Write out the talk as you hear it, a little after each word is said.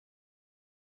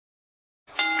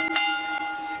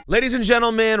Ladies and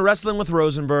gentlemen, Wrestling with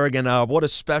Rosenberg, and what a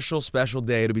special, special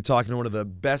day to be talking to one of the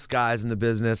best guys in the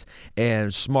business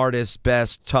and smartest,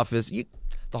 best, toughest, the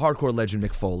hardcore legend,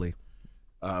 Mick Foley.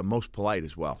 Most polite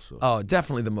as well. So. Oh,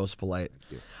 definitely the most polite.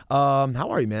 How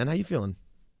are you, man? How you feeling?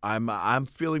 I'm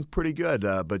feeling pretty good,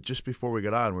 but just before we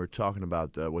got on, we were talking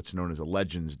about what's known as a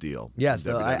Legends deal. Yes,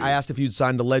 I asked if you'd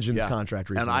signed the Legends contract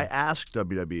recently. And I asked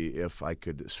WWE if I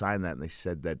could sign that, and they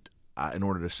said that in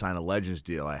order to sign a Legends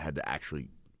deal, I had to actually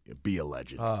be a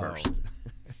legend first.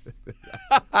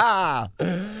 I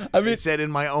mean, it said in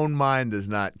my own mind does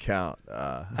not count.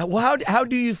 Well, how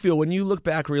do you feel when you look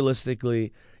back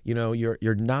realistically? You know,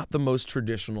 you're not the most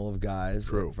traditional of guys.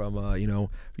 True. From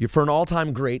you're for an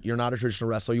all-time great. You're not a traditional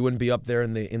wrestler. You wouldn't be up there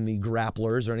in the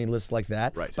grapplers or any lists like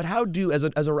that. Right. But how do as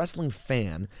a wrestling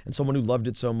fan and someone who loved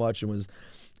it so much and was,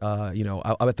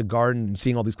 out at the Garden and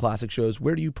seeing all these classic shows,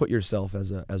 where do you put yourself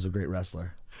as a great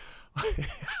wrestler?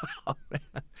 Oh,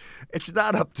 man. It's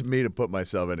not up to me to put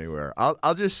myself anywhere.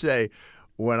 I'll just say,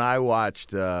 when I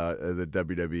watched the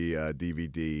WWE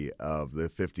DVD of the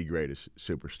 50 Greatest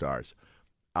Superstars,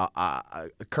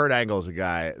 Kurt Angle's a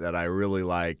guy that I really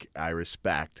like, I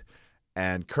respect,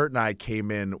 and Kurt and I came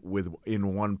in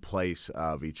one place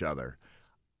of each other.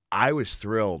 I was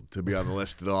thrilled to be on the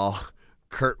list at all.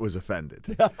 Kurt was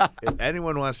offended. If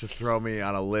anyone wants to throw me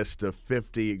on a list of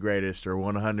 50 greatest or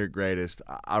 100 greatest,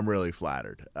 I'm really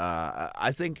flattered.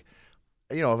 I think,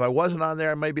 if I wasn't on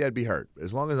there, maybe I'd be hurt.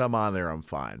 As long as I'm on there, I'm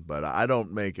fine. But I don't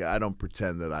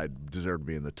pretend that I deserve to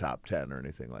be in the top 10 or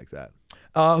anything like that.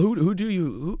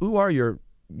 Who are your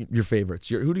favorites?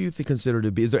 Who do you consider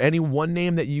to be? Is there any one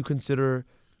name that you consider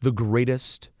the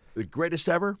greatest? The greatest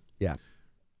ever? Yeah.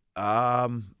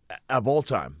 Of all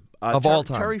time. Of all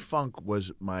time. Terry Funk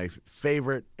was my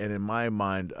favorite, and in my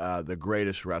mind, the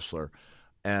greatest wrestler.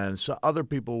 And so other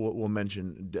people will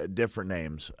mention different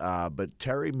names, but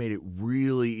Terry made it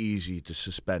really easy to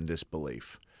suspend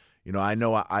disbelief. I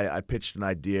know I pitched an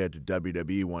idea to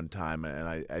WWE one time,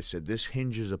 and I said this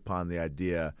hinges upon the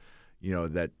idea,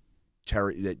 that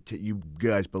you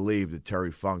guys believe that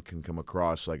Terry Funk can come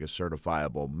across like a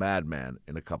certifiable madman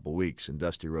in a couple weeks. And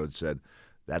Dusty Rhodes said,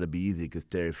 that'd be easy because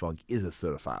Terry Funk is a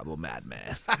certifiable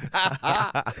madman.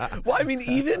 Well, I mean,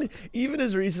 even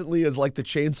as recently as like the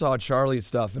Chainsaw Charlie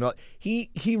stuff, and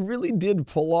he really did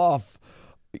pull off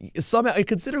somehow.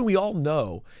 Considering we all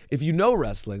know, if you know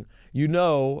wrestling, you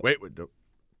know. Wait,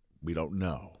 we don't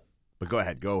know. But go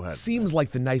ahead. Seems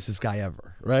like the nicest guy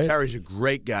ever, right? Terry's a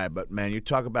great guy, but man, you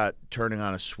talk about turning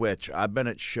on a switch. I've been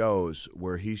at shows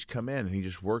where he's come in and he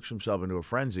just works himself into a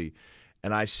frenzy.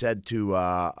 And I said to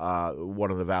one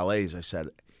of the valets, I said,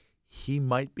 he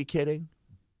might be kidding,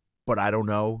 but I don't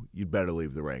know. You'd better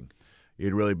leave the ring.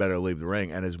 You'd really better leave the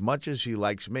ring. And as much as he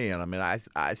likes me, and I mean,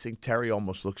 I think Terry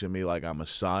almost looks at me like I'm a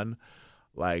son.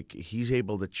 Like he's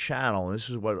able to channel, and this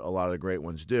is what a lot of the great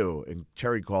ones do, and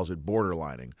Terry calls it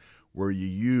borderlining, where you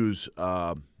use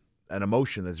an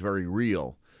emotion that's very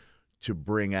real to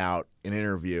bring out an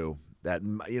interview that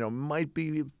might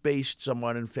be based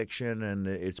somewhat in fiction, and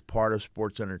it's part of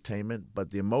sports entertainment, but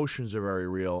the emotions are very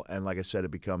real, and like I said, it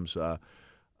becomes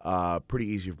pretty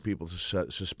easy for people to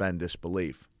suspend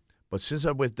disbelief. But since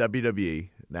I'm with WWE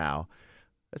now,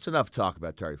 that's enough talk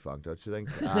about Terry Funk, don't you think?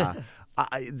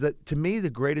 To me,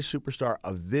 the greatest superstar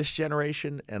of this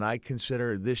generation, and I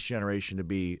consider this generation to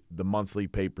be the monthly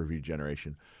pay-per-view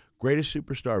generation, greatest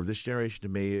superstar of this generation to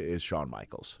me is Shawn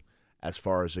Michaels, as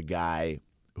far as a guy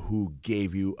who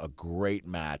gave you a great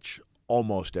match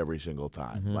almost every single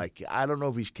time. Mm-hmm. Like, I don't know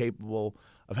if he's capable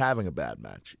of having a bad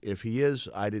match. If he is,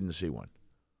 I didn't see one.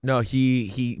 No,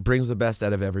 he brings the best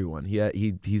out of everyone.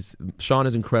 He's Shawn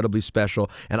is incredibly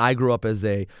special, and I grew up as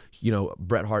a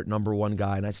Bret Hart #1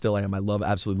 guy, and I still am. I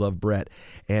absolutely love Bret,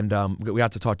 and we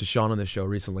got to talk to Shawn on the show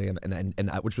recently,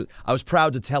 and I was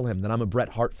proud to tell him that I'm a Bret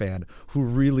Hart fan who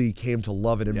really came to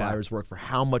love and admire his work for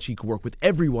how much he could work with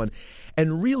everyone,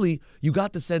 and really you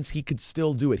got the sense he could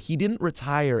still do it. He didn't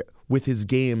retire with his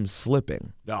game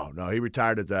slipping. No, he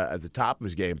retired at the top of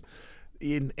his game.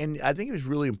 And I think it was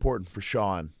really important for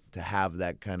Shawn to have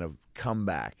that kind of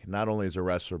comeback, not only as a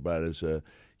wrestler, but as a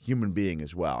human being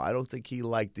as well. I don't think he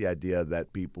liked the idea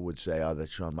that people would say, that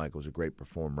Shawn Michaels a great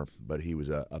performer, but he was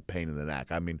a pain in the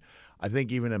neck. I mean, I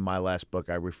think even in my last book,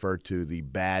 I referred to the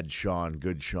bad Shawn,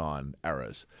 good Shawn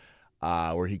eras,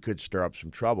 where he could stir up some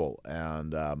trouble.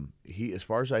 And he, as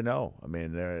far as I know, I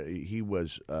mean, he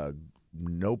was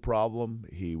no problem.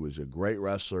 He was a great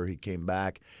wrestler. He came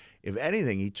back. If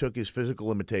anything, he took his physical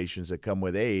limitations that come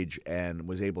with age and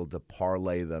was able to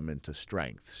parlay them into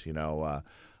strengths.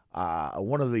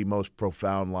 One of the most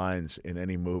profound lines in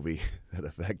any movie that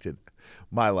affected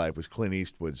my life was Clint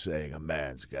Eastwood saying, "A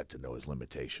man's got to know his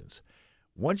limitations."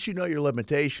 Once you know your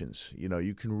limitations,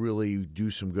 you can really do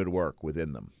some good work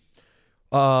within them.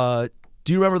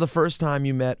 Do you remember the first time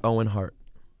you met Owen Hart?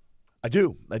 I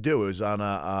do. It was on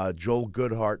a Joel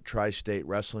Goodhart tri-state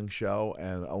wrestling show,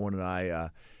 and Owen and I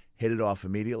hit it off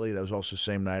immediately. That was also the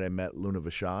same night I met Luna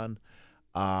Vachon.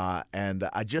 And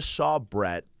I just saw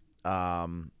Brett.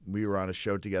 We were on a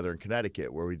show together in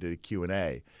Connecticut where we did a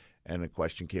Q&A, and a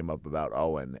question came up about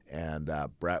Owen. And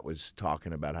Brett was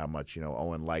talking about how much,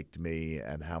 Owen liked me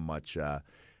and how much,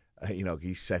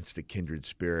 he sensed a kindred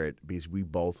spirit because we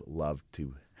both loved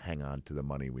to hang on to the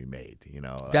money we made, You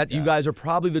guys are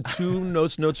probably the two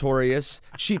most notorious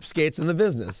cheapskates in the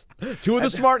business. Two of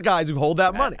the smart guys who hold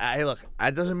that money. Look,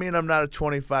 that doesn't mean I'm not a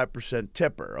 25%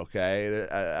 tipper,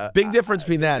 okay? Big difference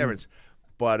between that.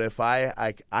 But if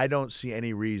I don't see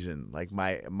any reason, like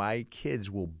my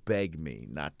kids will beg me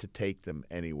not to take them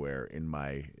anywhere in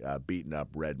my beaten up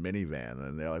red minivan,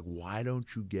 and they're like, "Why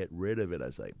don't you get rid of it?" I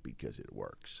was like, "Because it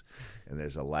works," and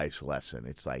there's a life's lesson.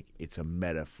 It's like it's a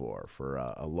metaphor for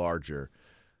a larger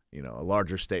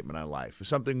statement on life. If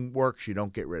something works, you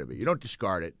don't get rid of it. You don't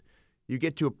discard it. You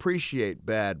get to appreciate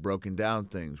bad, broken down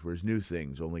things, whereas new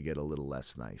things only get a little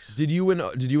less nice. Did you and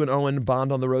Owen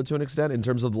bond on the road to an extent in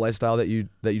terms of the lifestyle that you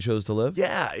chose to live?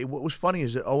 Yeah. What was funny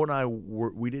is that Owen and I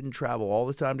we didn't travel all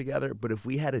the time together, but if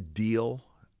we had a deal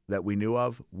that we knew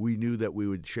of, we knew that we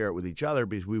would share it with each other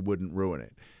because we wouldn't ruin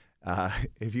it.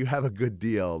 If you have a good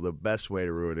deal, the best way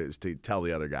to ruin it is to tell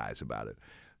the other guys about it.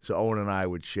 So Owen and I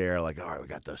would share, like, all right, we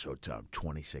got this hotel,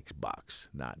 $26,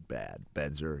 not bad.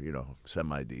 Beds are,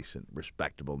 semi-decent,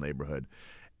 respectable neighborhood.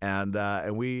 And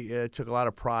we took a lot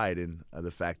of pride in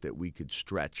the fact that we could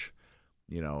stretch,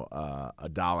 a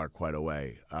dollar quite a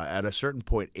way. At a certain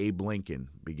point, Abe Lincoln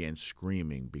began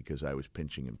screaming because I was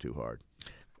pinching him too hard.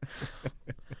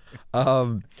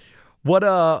 What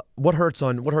hurts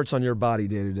on your body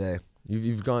day to day?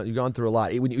 You've gone through a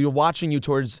lot. When you're watching you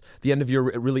towards the end of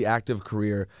your really active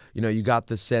career, you got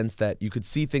the sense that you could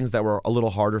see things that were a little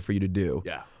harder for you to do.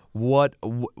 Yeah. What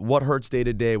hurts day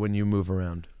to day when you move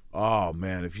around? Oh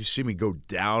man, if you see me go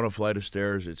down a flight of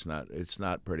stairs, it's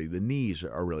not pretty. The knees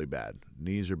are really bad.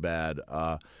 Knees are bad.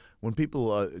 When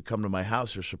people come to my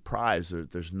house, they're surprised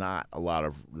that there's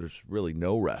really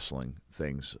no wrestling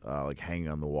things like hanging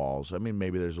on the walls. I mean,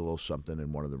 maybe there's a little something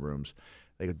in one of the rooms.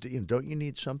 They go, "Don't you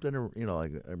need something,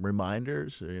 like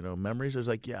reminders, memories?" I was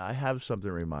like, "Yeah, I have something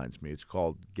that reminds me. It's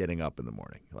called getting up in the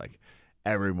morning. Like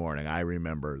every morning, I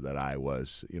remember that I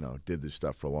was, did this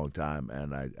stuff for a long time,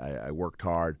 and I worked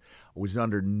hard. I was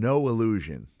under no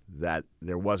illusion that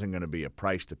there wasn't going to be a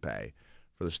price to pay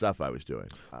for the stuff I was doing."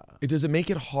 Does it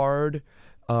make it hard?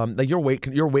 Like your weight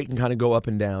can kind of go up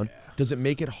and down. Yeah. Does it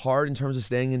make it hard in terms of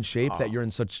staying in shape that you're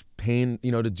in such pain,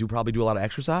 to probably do a lot of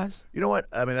exercise? You know what?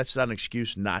 I mean, that's not an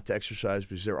excuse not to exercise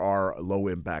because there are low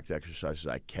impact exercises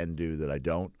I can do that I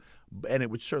don't. And it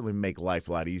would certainly make life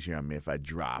a lot easier on me if I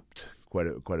dropped quite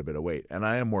a bit of weight. And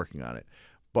I am working on it.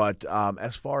 But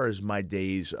as far as my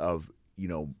days of,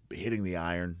 hitting the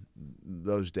iron,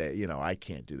 those days, I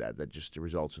can't do that. That just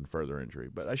results in further injury.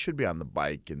 But I should be on the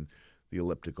bike and the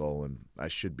elliptical, and I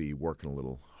should be working a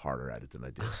little harder at it than I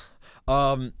did.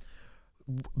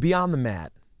 Beyond the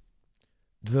mat,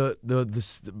 the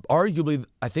arguably,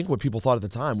 I think what people thought at the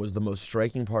time was the most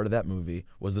striking part of that movie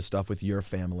was the stuff with your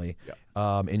family,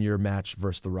 in your match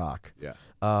versus The Rock. Yeah.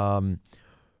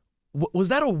 Was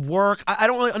that a work? I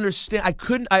don't really understand. I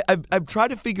couldn't. I've tried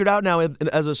to figure it out now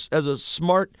as a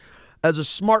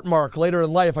smart mark later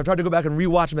in life. I tried to go back and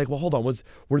rewatch and be like, well, hold on.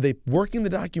 Were they working the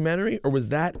documentary, or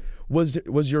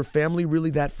was your family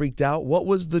really that freaked out? What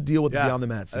was the deal with the Beyond the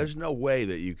Mat scene? There's no way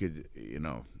that you could,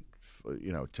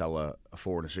 tell a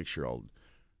 4 and a 6-year-old.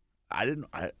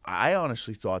 I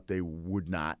honestly thought they would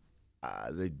not.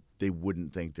 They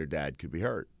wouldn't think their dad could be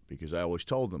hurt because I always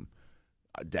told them,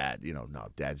 Dad, no,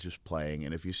 Dad's just playing.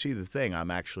 And if you see the thing, I'm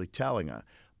actually telling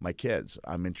my kids,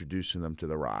 I'm introducing them to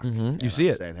The Rock. Mm-hmm. You see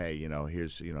it. Saying, hey,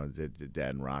 here's, the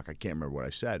Dad and Rock. I can't remember what I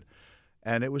said.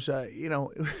 And it was,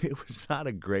 it was not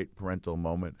a great parental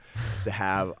moment to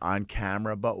have on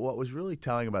camera. But what was really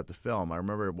telling about the film, I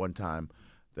remember one time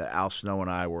that Al Snow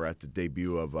and I were at the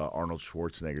debut of Arnold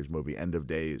Schwarzenegger's movie, End of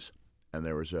Days. And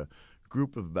there was a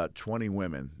group of about 20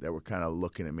 women that were kind of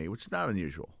looking at me, which is not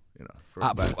unusual.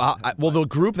 The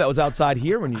group that was outside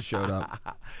here when you showed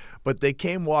up. But they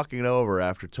came walking over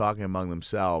after talking among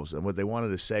themselves, and what they wanted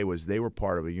to say was they were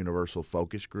part of a universal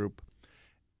focus group,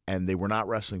 and they were not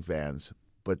wrestling fans,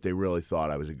 but they really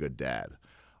thought I was a good dad.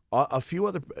 A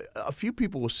few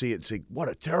people will see it and say, "What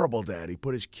a terrible dad! He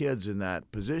put his kids in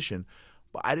that position."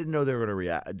 But I didn't know they were going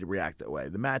to react that way.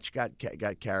 The match got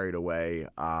carried away.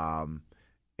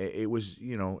 It was,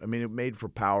 I mean, it made for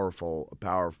powerful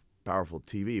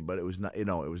TV, but it was not, it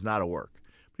was not a work.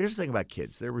 But here's the thing about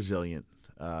kids: they're resilient.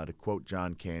 To quote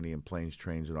John Candy in Planes,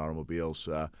 Trains, and Automobiles,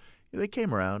 they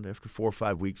came around after 4 or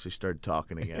 5 weeks. They started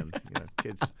talking again.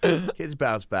 Kids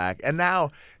bounce back. And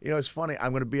now, it's funny.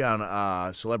 I'm going to be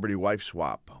on Celebrity Wife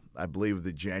Swap. I believe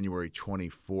the January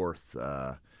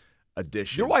 24th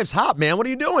edition. Your wife's hot, man. What are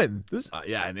you doing?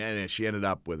 Yeah, and she ended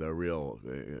up with a real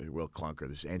clunker.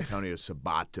 This Antonio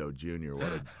Sabato Jr. What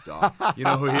a dog. You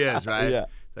know who he is, right? Yeah.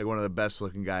 Like one of the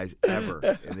best-looking guys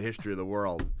ever in the history of the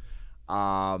world.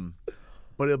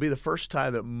 But it'll be the first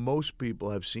time that most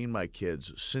people have seen my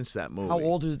kids since that movie. How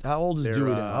old is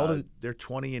Dewey now? They're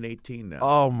 20 and 18 now.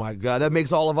 Oh my God, that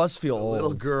makes all of us feel old. The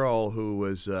little girl who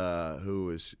was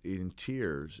in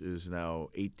tears is now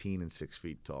 18 and 6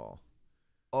 feet tall.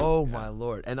 Oh my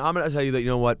Lord! And I'm gonna tell you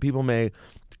that people may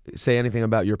say anything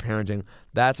about your parenting.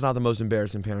 That's not the most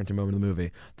embarrassing parenting moment of the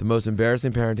movie. The most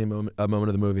embarrassing parenting moment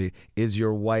of the movie is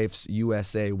your wife's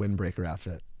USA windbreaker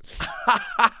outfit.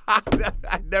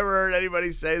 I've never heard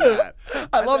anybody say that.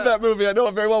 I love that movie. I know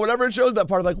it very well. Whenever it shows that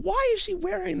part, I'm like, why is she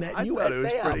wearing that I USA thought it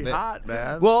was pretty outfit? hot,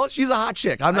 man. Well, she's a hot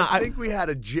chick. I think we had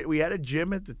a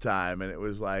gym at the time, and it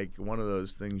was like one of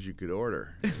those things you could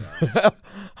order.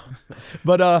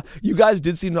 But you guys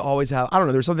did seem to always have. I don't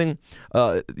know. There's something.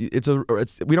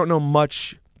 We don't know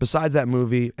much. Besides that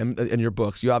movie and your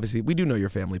books, we do know your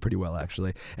family pretty well,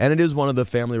 actually. And it is one of the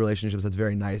family relationships that's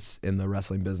very nice in the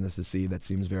wrestling business to see, that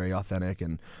seems very authentic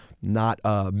and not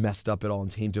messed up at all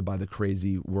and tainted by the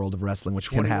crazy world of wrestling,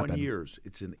 which can happen. 21 years.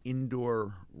 It's an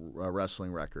indoor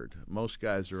wrestling record. Most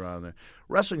guys are on there.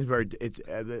 Wrestling is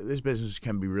this business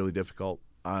can be really difficult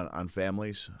on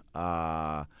families.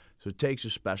 So it takes a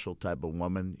special type of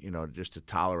woman, just to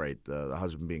tolerate the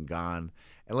husband being gone.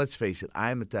 And let's face it,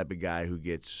 I'm the type of guy who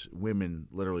gets women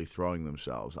literally throwing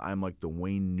themselves. I'm like the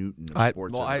Wayne Newton of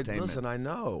sports entertainment. Listen, I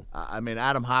know. I mean,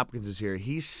 Adam Hopkins is here.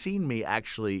 He's seen me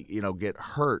actually, get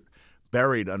hurt,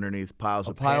 buried underneath piles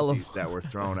of panties that were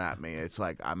thrown at me. It's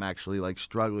like I'm actually like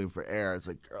struggling for air. It's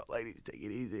like, girl, ladies, take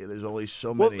it easy. There's only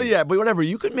so many. Well, yeah, but whatever.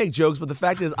 You could make jokes, but the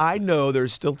fact is, I know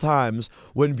there's still times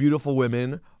when beautiful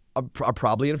women are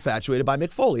probably infatuated by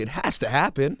Mick Foley. It has to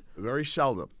happen. Very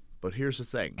seldom. Is here's the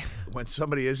thing. When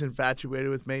somebody is infatuated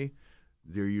with me,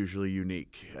 they're usually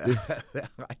unique.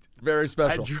 Very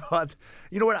special. You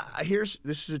know what? This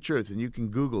is the truth, and you can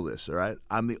Google this, all right?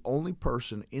 I'm the only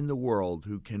person in the world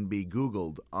who can be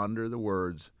Googled under the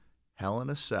words Hell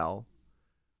in a Cell,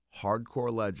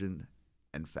 hardcore legend,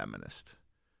 and feminist.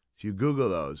 If you Google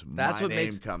those, my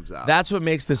name comes out. That's what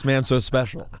makes this man so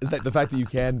special, is that the fact that you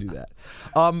can do that.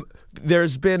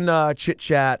 There's been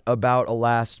chit-chat about a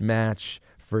last match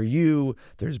for you.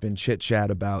 There's been chit-chat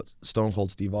about Stone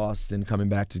Cold Steve Austin coming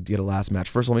back to get a last match.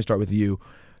 First, let me start with you.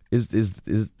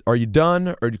 Are you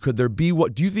done, or could there be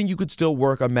do you think you could still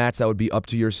work a match that would be up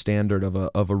to your standard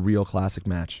of a real classic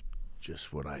match?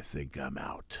 Just when I think I'm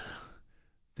out,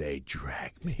 they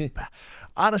drag me back.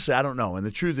 Honestly, I don't know. And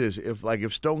the truth is,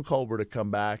 if Stone Cold were to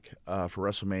come back for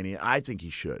WrestleMania, I think he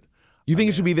should. You think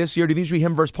it should be this year? Do you think it should be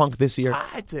him versus Punk this year?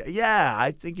 I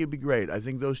think it'd be great. I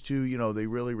think those two, they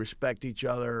really respect each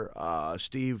other.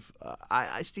 Steve's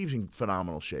in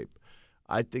phenomenal shape.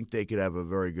 I think they could have a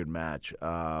very good match.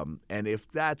 And if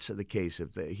that's the case,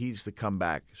 he's the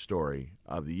comeback story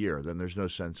of the year, then there's no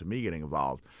sense of me getting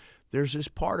involved. There's this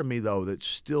part of me, though, that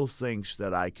still thinks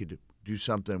that I could do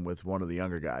something with one of the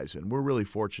younger guys. And we're really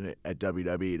fortunate at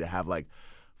WWE to have like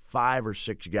 5 or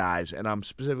 6 guys, and I'm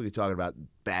specifically talking about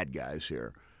bad guys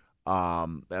here. I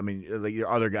mean, like your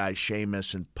other guys,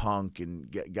 Sheamus and Punk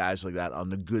and guys like that on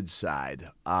the good side.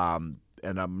 And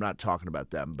I'm not talking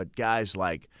about them, but guys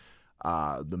like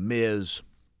The Miz,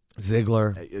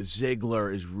 Ziggler.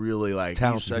 Ziggler is really like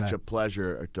he's such a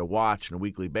pleasure to watch on a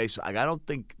weekly basis. Like, I don't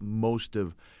think most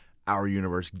of our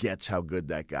universe gets how good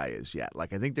that guy is yet.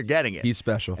 Like, I think they're getting it. He's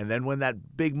special. And then when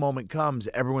that big moment comes,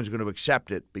 everyone's going to accept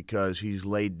it because he's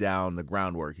laid down the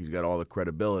groundwork. He's got all the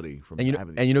credibility from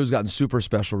having. And who's gotten super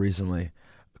special recently?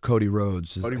 Cody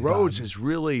Rhodes. Rhodes has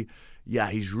really,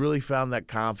 he's really found that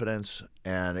confidence,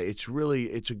 and it's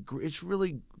really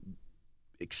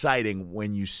exciting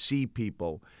when you see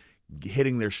people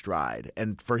hitting their stride.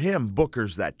 And for him,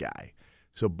 Booker's that guy.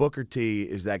 So Booker T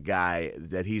is that guy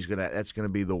that that's gonna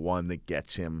be the one that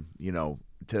gets him, to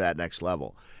that next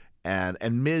level.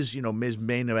 And Miz, Miz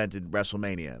main evented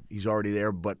WrestleMania. He's already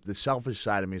there, but the selfish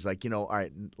side of me is like, all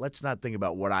right, let's not think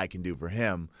about what I can do for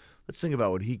him. let's think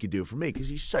about what he could do for me, because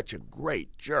he's such a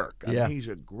great jerk. I mean, he's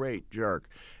a great jerk.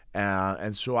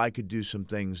 And so I could do some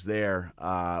things there.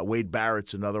 Wade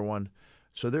Barrett's another one.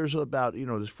 So there's about,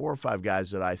 there's 4 or 5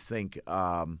 guys that I think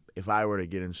if I were to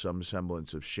get in some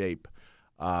semblance of shape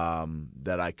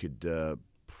that I could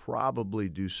probably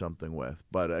do something with.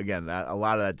 But again, a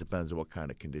lot of that depends on what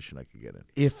kind of condition I could get in.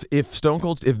 If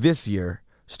this year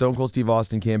Stone Cold Steve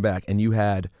Austin came back and you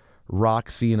had Rock,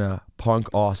 Cena, Punk,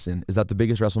 Austin, is that the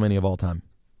biggest WrestleMania of all time?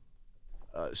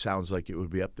 Sounds like it would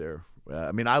be up there.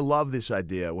 I mean, I love this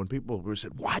idea. When people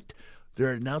said, "What?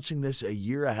 They're announcing this a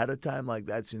year ahead of time? Like,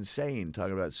 that's insane."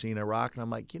 Talking about Cena, Rock, and I'm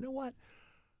like, you know what?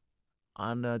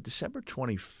 On December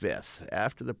 25th,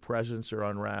 after the presents are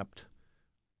unwrapped,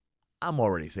 I'm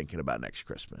already thinking about next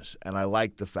Christmas, and I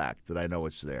like the fact that I know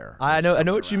it's there. I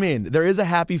know what you mean. There is a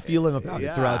happy feeling about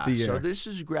it throughout the year. So this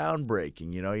is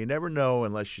groundbreaking. You never know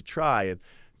unless you try, and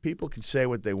people can say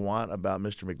what they want about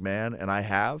Mr. McMahon, and I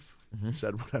have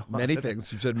said what I want. Many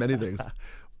things. You've said many things.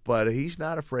 But he's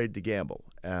not afraid to gamble,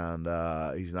 and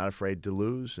he's not afraid to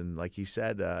lose. And like he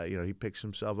said, he picks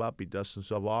himself up, he dusts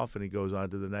himself off, and he goes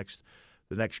on to the next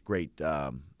great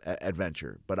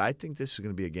adventure. But I think this is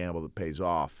going to be a gamble that pays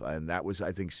off, and that was,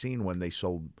 I think, seen when they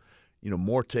sold,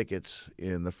 more tickets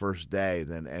in the first day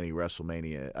than any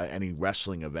WrestleMania, any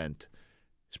wrestling event,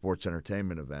 sports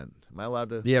entertainment event. Am I allowed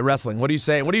to? Yeah, wrestling. What are you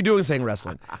saying? What are you doing saying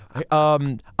wrestling?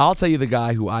 I'll tell you the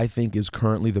guy who I think is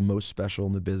currently the most special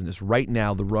in the business. Right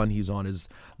now, the run he's on is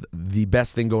the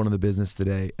best thing going in the business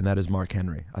today, and that is Mark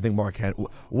Henry. I think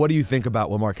what do you think about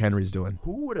what Mark Henry's doing?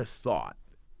 Who would have thought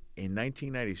in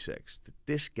 1996 that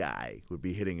this guy would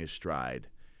be hitting his stride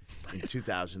in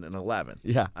 2011?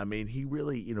 Yeah. I mean, he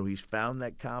really, he's found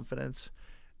that confidence.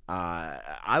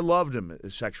 I loved him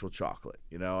as Sexual Chocolate,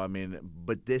 I mean,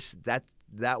 but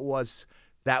that was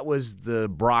the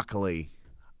broccoli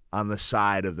on the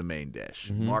side of the main dish.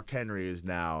 Mm-hmm. Mark Henry is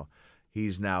now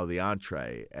the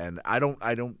entree, and I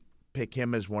don't pick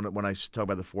him as one when I talk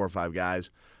about the 4 or 5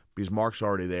 guys, because Mark's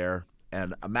already there,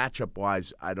 and matchup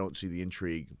wise, I don't see the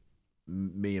intrigue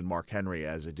me and Mark Henry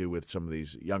as I do with some of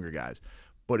these younger guys,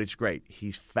 but it's great.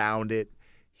 He's found it.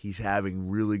 He's having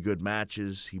really good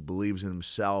matches. He believes in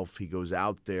himself. He goes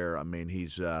out there. I mean,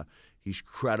 he's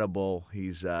credible.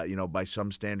 He's by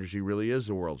some standards, he really is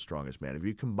the world's strongest man. If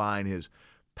you combine his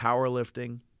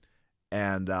powerlifting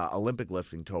and Olympic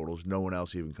lifting totals, no one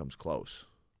else even comes close.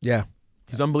 Yeah.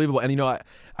 He's unbelievable. And,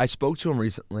 I spoke to him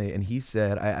recently, and he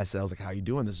said, I was like, how are you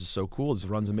doing? This is so cool. This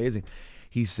run's amazing.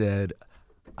 He said,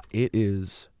 it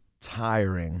is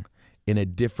tiring in a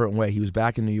different way. He was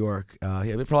back in New York. For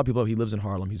a lot of people, he lives in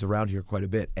Harlem. He's around here quite a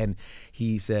bit. And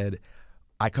he said,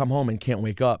 I come home and can't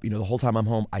wake up. The whole time I'm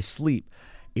home, I sleep.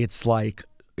 It's like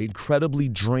incredibly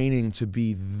draining to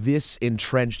be this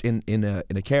entrenched in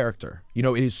a character. It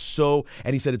is so,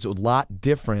 and he said it's a lot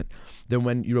different than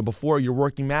when, before you're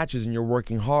working matches and you're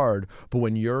working hard, but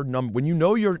when you're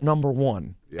you're number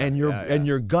one and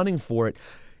you're gunning for it,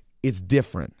 it's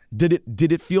different. Did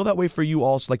it feel that way for you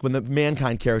also? Like when the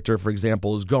Mankind character, for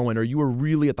example, is going, or you were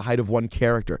really at the height of one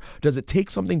character, does it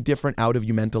take something different out of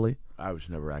you mentally? I was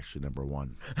never actually number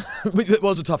one. It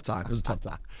was a tough time.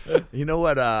 You know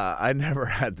what? I never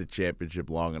had the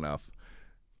championship long enough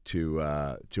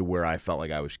to where I felt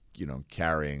like I was,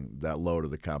 carrying that load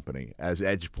of the company. As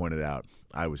Edge pointed out,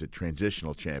 I was a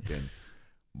transitional champion.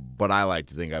 But I like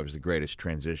to think I was the greatest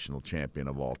transitional champion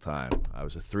of all time. I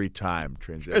was a 3-time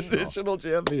transitional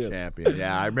champion.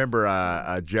 Yeah, I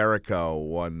remember Jericho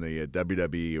won the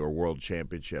WWE or World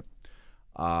Championship,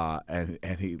 and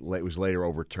it was later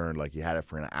overturned. Like he had it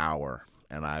for an hour,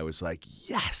 and I was like,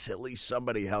 yes, at least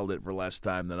somebody held it for less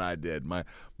time than I did. My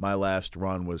last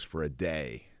run was for a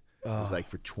day. It was like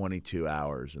for 22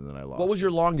 hours, and then I lost. What was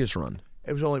your longest run?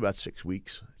 It was only about 6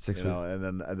 weeks. 6 weeks. And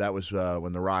then that was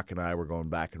when The Rock and I were going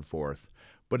back and forth.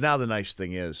 But now the nice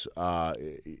thing is,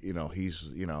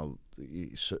 he's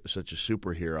such a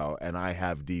superhero, and I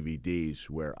have DVDs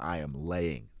where I am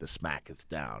laying the smacketh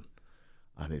down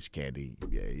on his candy.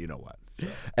 Yeah, you know what. So.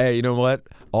 Hey, you know what?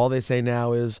 All they say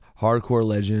now is hardcore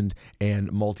legend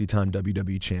and multi-time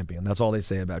WWE champion. That's all they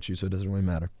say about you, so it doesn't really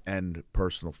matter. And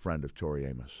personal friend of Tori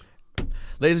Amos.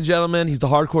 Ladies and gentlemen, he's the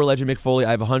hardcore legend, Mick Foley.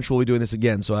 I have a hunch we'll be doing this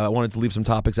again, so I wanted to leave some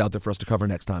topics out there for us to cover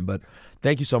next time. But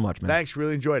thank you so much, man. Thanks.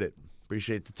 Really enjoyed it.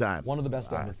 Appreciate the time. One of the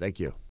best ever. Thank you.